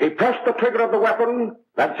 he pressed the trigger of the weapon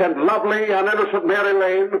that sent lovely and innocent Mary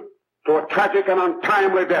Lane to a tragic and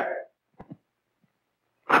untimely death.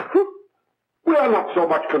 We are not so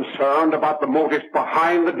much concerned about the motives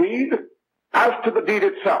behind the deed as to the deed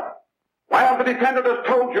itself. While the defendant has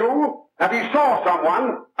told you that he saw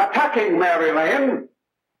someone attacking Mary Lane,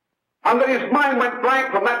 and that his mind went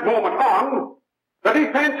blank from that moment on, the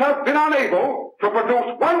defense has been unable to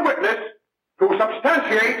produce one witness to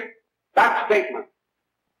substantiate that statement.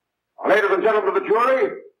 Ladies and gentlemen of the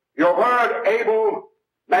jury, you have heard able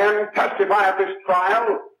men testify at this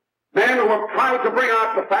trial, men who have tried to bring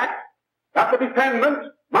out the fact that the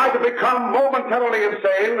defendant might have become momentarily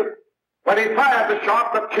insane when he fired the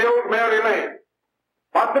shot that killed Mary Lane.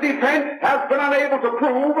 But the defense has been unable to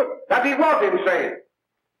prove that he was insane.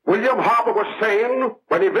 William Harper was sane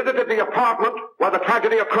when he visited the apartment where the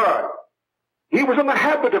tragedy occurred. He was in the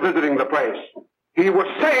habit of visiting the place. He was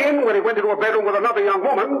sane when he went into a bedroom with another young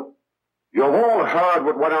woman. You've all heard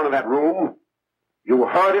what went on in that room. You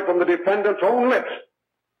heard it from the defendant's own lips.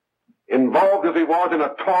 Involved as he was in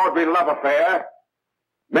a tawdry love affair,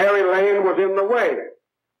 Mary Lane was in the way.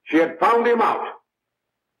 She had found him out.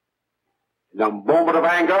 In a moment of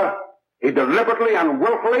anger, he deliberately and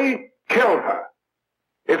willfully killed her.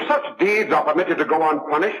 If such deeds are permitted to go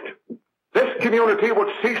unpunished, this community would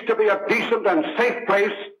cease to be a decent and safe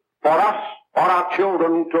place for us or our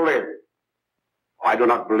children to live. I do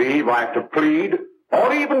not believe I have to plead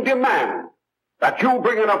or even demand that you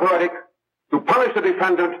bring in a verdict to punish the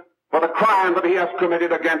defendant for the crime that he has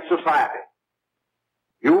committed against society.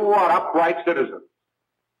 You are upright citizens.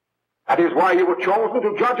 That is why you were chosen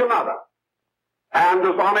to judge another. And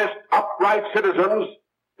as honest, upright citizens,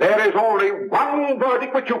 there is only one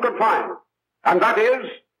verdict which you can find, and that is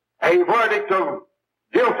a verdict of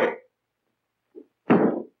guilty.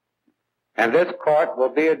 And this court will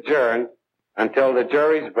be adjourned until the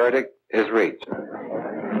jury's verdict is reached.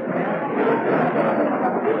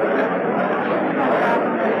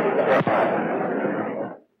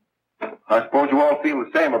 I suppose you all feel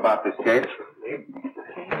the same about this case.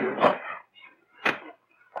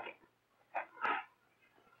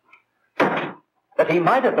 But he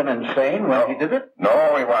might have been insane when he did it.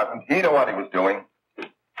 No, he wasn't. He knew what he was doing.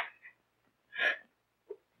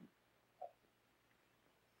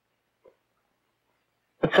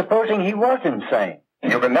 But supposing he was insane?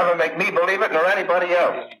 You can never make me believe it nor anybody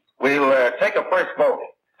else. We'll take a first vote.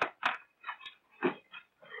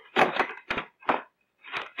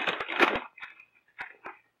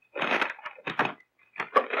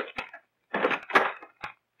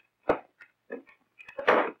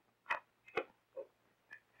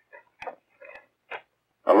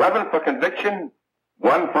 For conviction,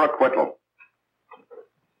 1 for acquittal.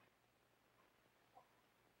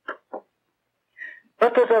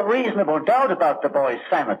 But there's a reasonable doubt about the boy's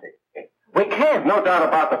sanity. We can't. No doubt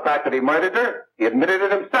about the fact that he murdered her. He admitted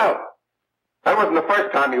it himself. That wasn't the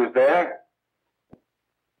first time he was there.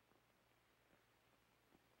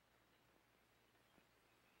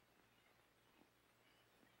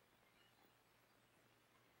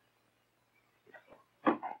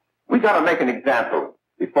 We gotta make an example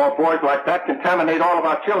before boys like that contaminate all of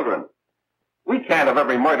our children. We can't have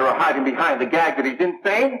every murderer hiding behind the gag that he's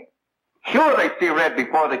insane. Sure, they see red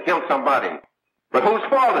before they kill somebody. But whose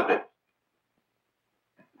fault is it?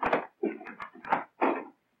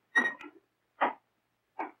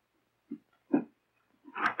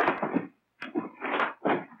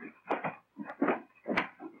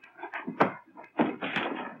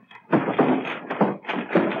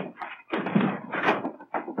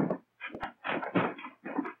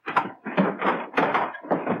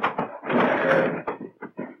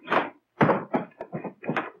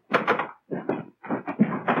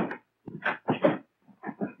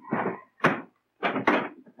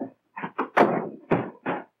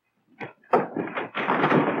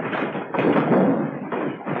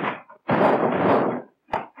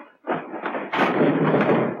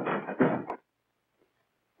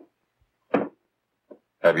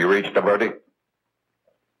 Have you reached a verdict?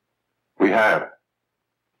 We have.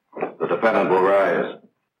 The defendant will rise.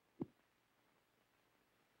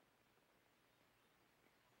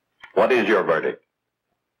 What is your verdict?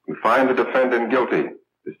 We find the defendant guilty,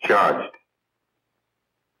 as charged.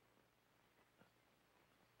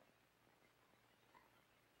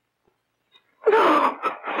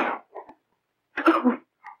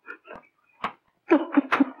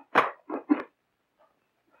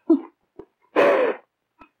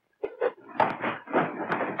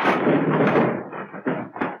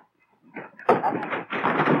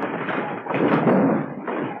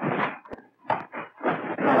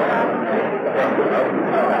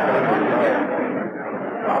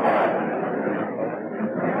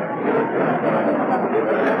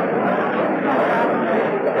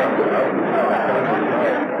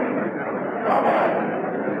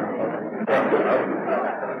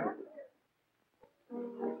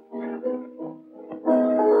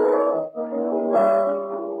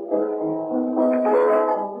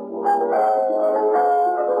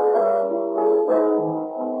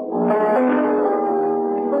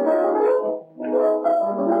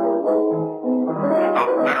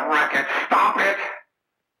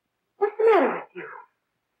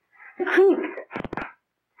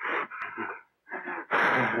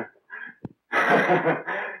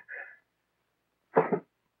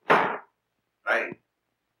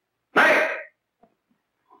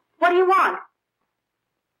 What do you want?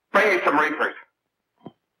 Bring me some reefers.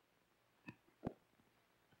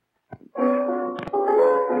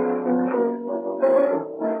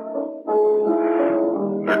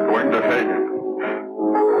 They're going to hang him.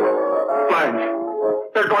 Blanche,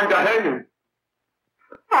 they're going to hang him.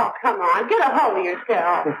 Oh, come on. Get a hold of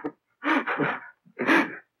yourself.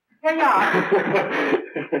 Here you are.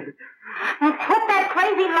 Now quit that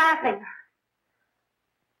crazy laughing.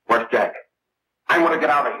 Where's Jack? I want to get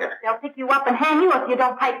out of here. They'll pick you up and hang you if you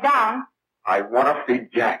don't pipe down. I want to see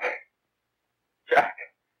Jack. Jack.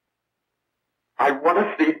 I want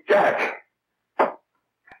to see Jack.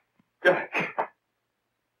 Jack.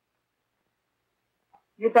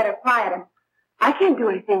 You'd better quiet him. I can't do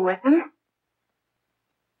anything with him.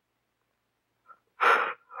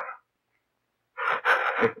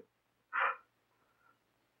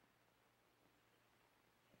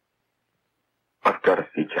 gotta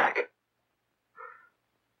see Jack.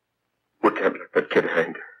 We can't let that kid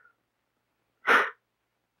hang.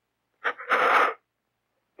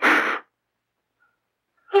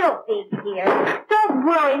 He'll be here. Don't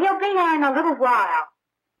worry. He'll be here in a little while.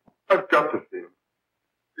 I've got to see him.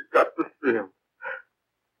 You've got to see him.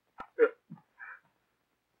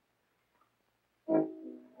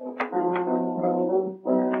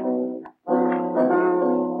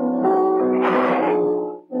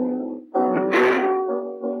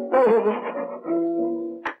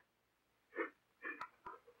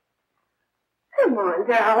 Come on,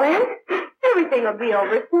 darling. Everything will be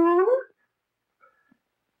over soon.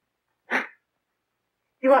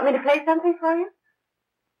 You want me to play something for you?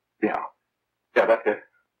 Yeah, that's it.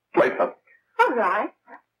 Play something. All right.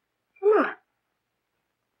 Come on.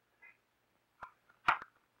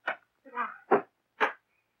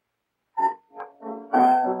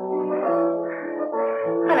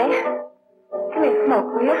 Honey, give me a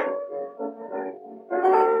smoke, will you?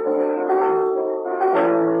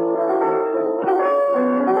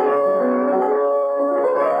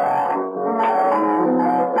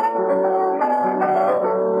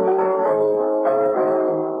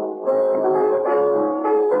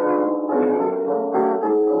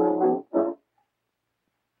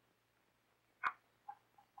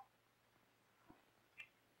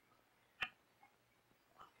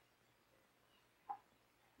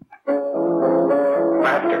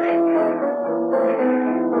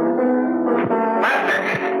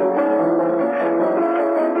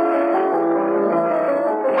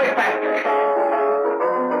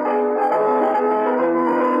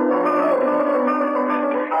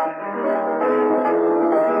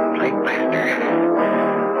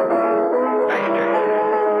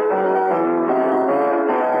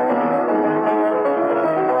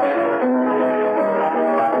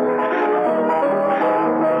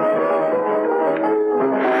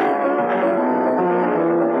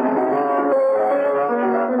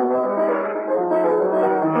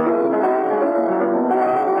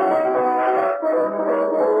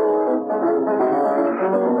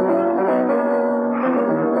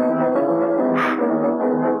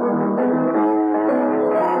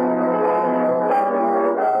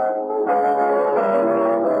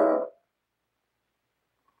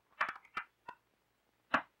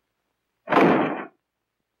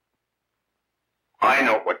 I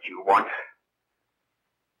know what you want.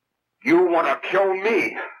 You want to kill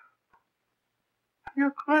me.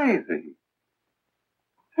 You're crazy.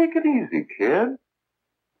 Take it easy, kid.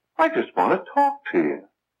 I just want to talk to you.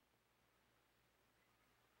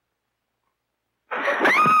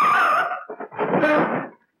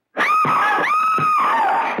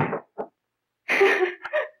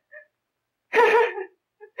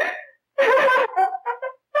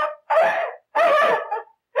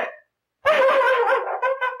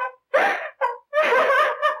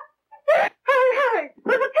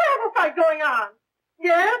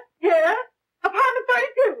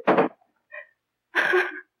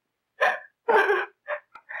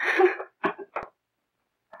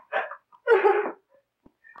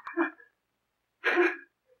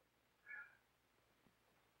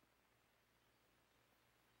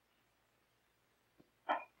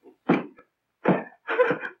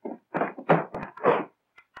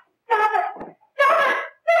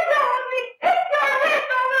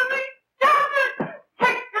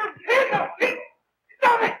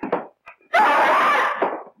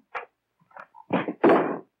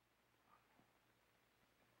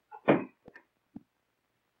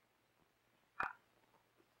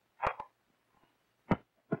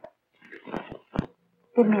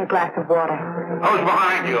 Give me a glass of water. Who's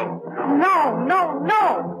behind you? No.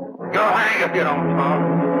 You'll hang if you don't talk.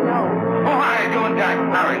 No. Who hired you and Jack?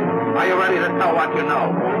 Hurry. Are you ready to tell what you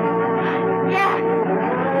know? Yeah.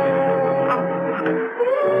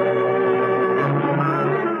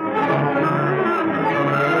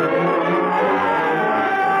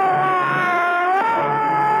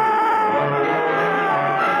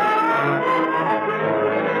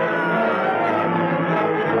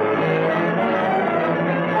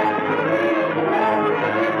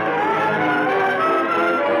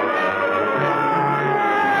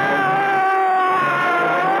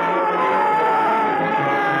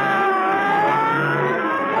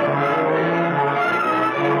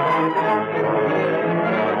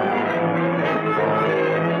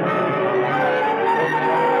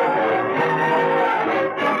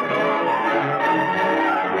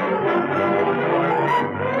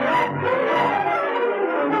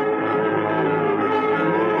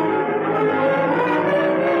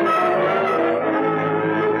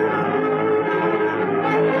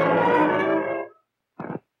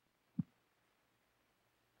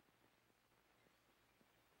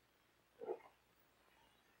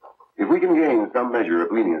 can gain some measure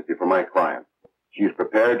of leniency for my client. She is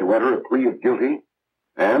prepared to enter a plea of guilty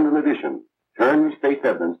and, in addition, turn the state's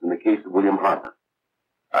evidence in the case of William Harper.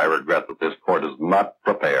 I regret that this court is not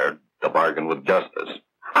prepared to bargain with justice.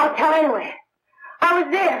 I'll tell anyway. I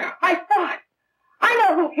was there. I saw it. I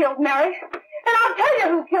know who killed Mary. And I'll tell you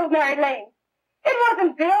who killed Mary Lane. It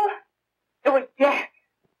wasn't Bill. It was Jack.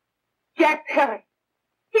 Jack Perry.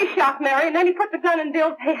 He shot Mary and then he put the gun in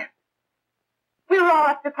Bill's hand. We were all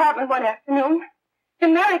at the apartment one afternoon.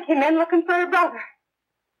 And Mary came in looking for her brother.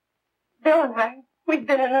 Bill and I, we'd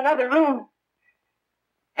been in another room.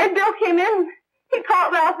 And Bill came in. He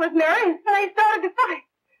caught Ralph with Mary and they started to fight.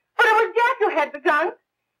 But it was Jack who had the gun.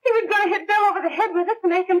 He was going to hit Bill over the head with it to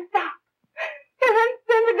make him stop. And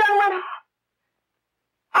then the gun went off.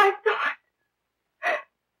 I saw it.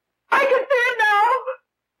 I can see it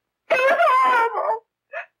now. It was horrible.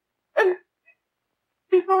 And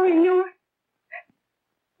before he knew it,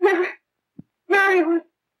 Mary was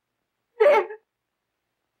dead.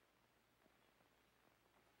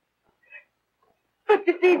 But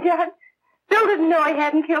you see, Judge, Bill didn't know he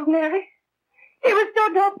hadn't killed Mary. He was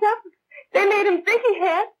so doped up, they made him think he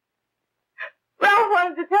had. Ralph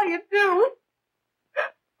wanted to tell you, too.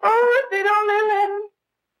 Oh, if they'd only let him.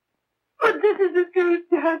 But this is the truth,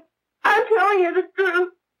 Judge. I'm telling you the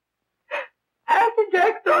truth. After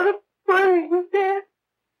Jack saw the where he was dead,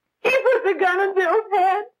 he put the gun in Bill's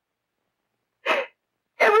hand.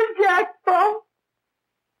 It was Jack's fault.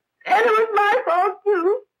 And it was my fault,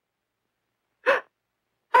 too.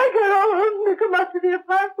 I got all of them to come up to the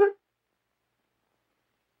apartment.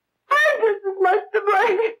 I'm just as much to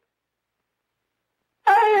blame.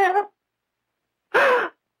 I am.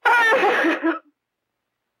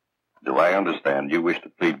 Do I understand you wish to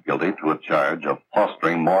plead guilty to a charge of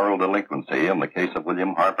fostering moral delinquency in the case of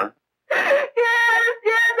William Harper? Yes,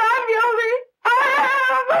 I'm guilty. I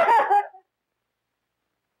am.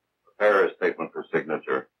 Prepare a statement for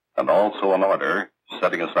signature, and also an order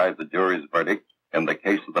setting aside the jury's verdict in the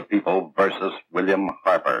case of the people versus William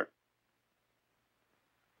Harper.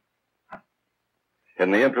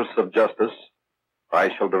 In the interests of justice, I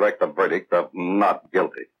shall direct a verdict of not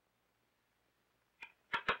guilty.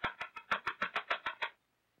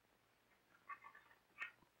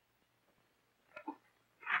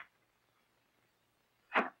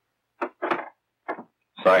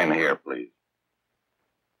 Sign here, please.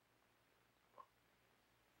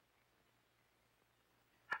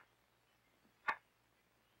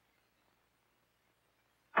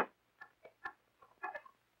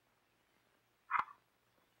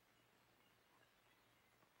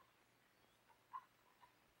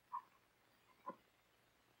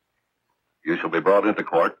 You shall be brought into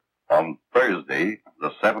court on Thursday,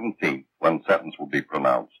 the 17th, when sentence will be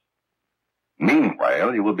pronounced.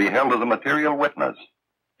 Meanwhile, you will be held as a material witness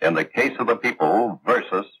in the case of the people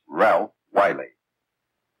versus Ralph Wiley.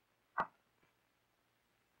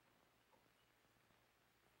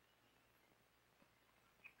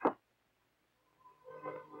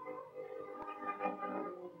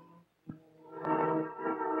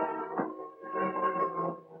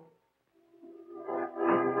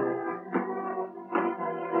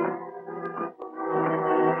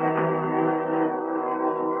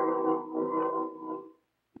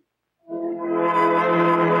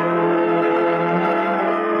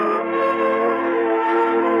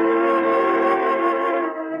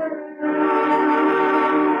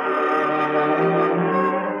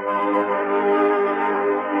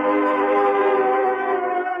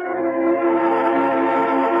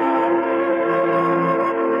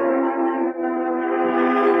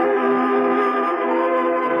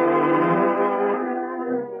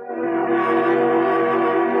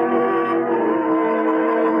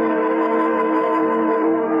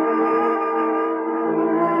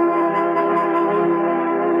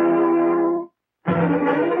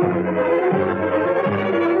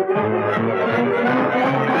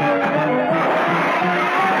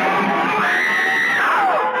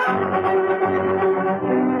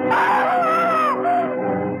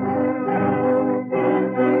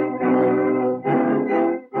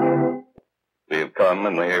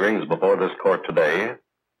 In the hearings before this court today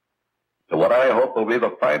to what I hope will be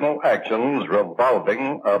the final actions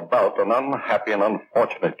revolving about an unhappy and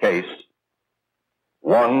unfortunate case,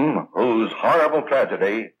 one whose horrible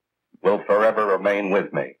tragedy will forever remain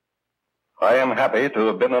with me. I am happy to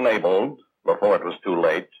have been enabled, before it was too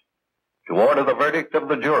late, to order the verdict of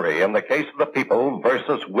the jury in the case of the people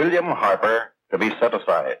versus William Harper to be set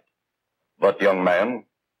aside. But, young man,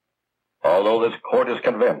 although this court is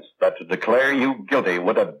convinced that to declare you guilty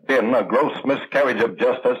would have been a gross miscarriage of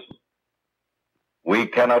justice, we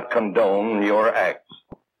cannot condone your acts.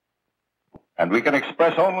 and we can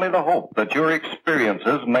express only the hope that your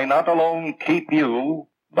experiences may not alone keep you,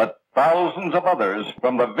 but thousands of others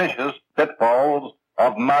from the vicious pitfalls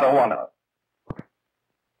of marijuana.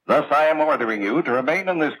 Thus, I am ordering you to remain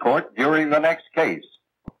in this court during the next case,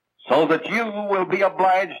 so that you will be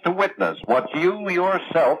obliged to witness what you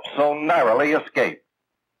yourself so narrowly escaped.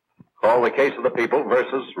 Call the case of the people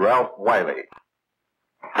versus Ralph Wiley.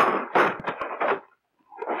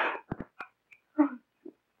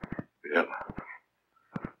 Bill.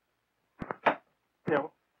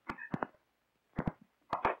 Bill.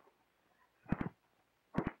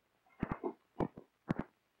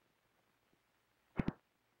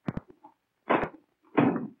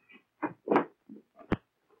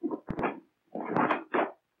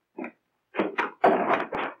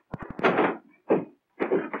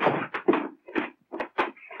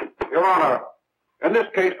 Your Honor, in this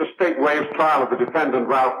case, the state waives trial of the defendant,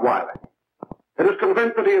 Ralph Wiley. It is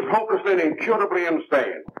convinced that he is hopelessly and incurably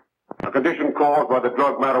insane, a condition caused by the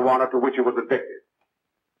drug marijuana to which he was addicted.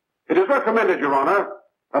 It is recommended, Your Honor,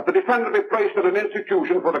 that the defendant be placed in an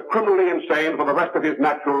institution for the criminally insane for the rest of his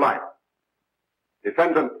natural life.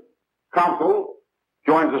 Defendant, counsel,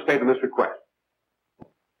 joins the state in this request.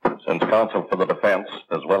 Since counsel for the defense,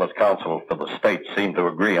 as well as counsel for the state, seem to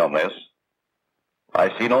agree on this,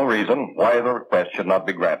 I see no reason why the request should not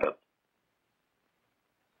be granted.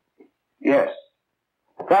 Yes,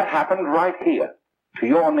 that happened right here, to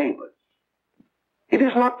your neighbors. It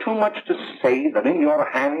is not too much to say that in your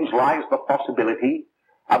hands lies the possibility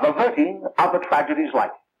of averting other tragedies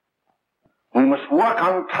like it. We must work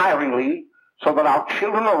untiringly so that our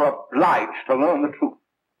children are obliged to learn the truth,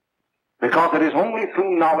 because it is only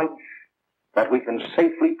through knowledge that we can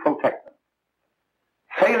safely protect them.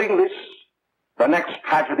 Failing this, the next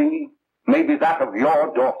tragedy may be that of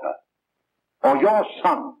your daughter, or your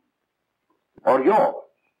son, or yours,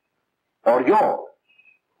 or yours,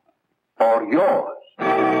 or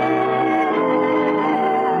yours.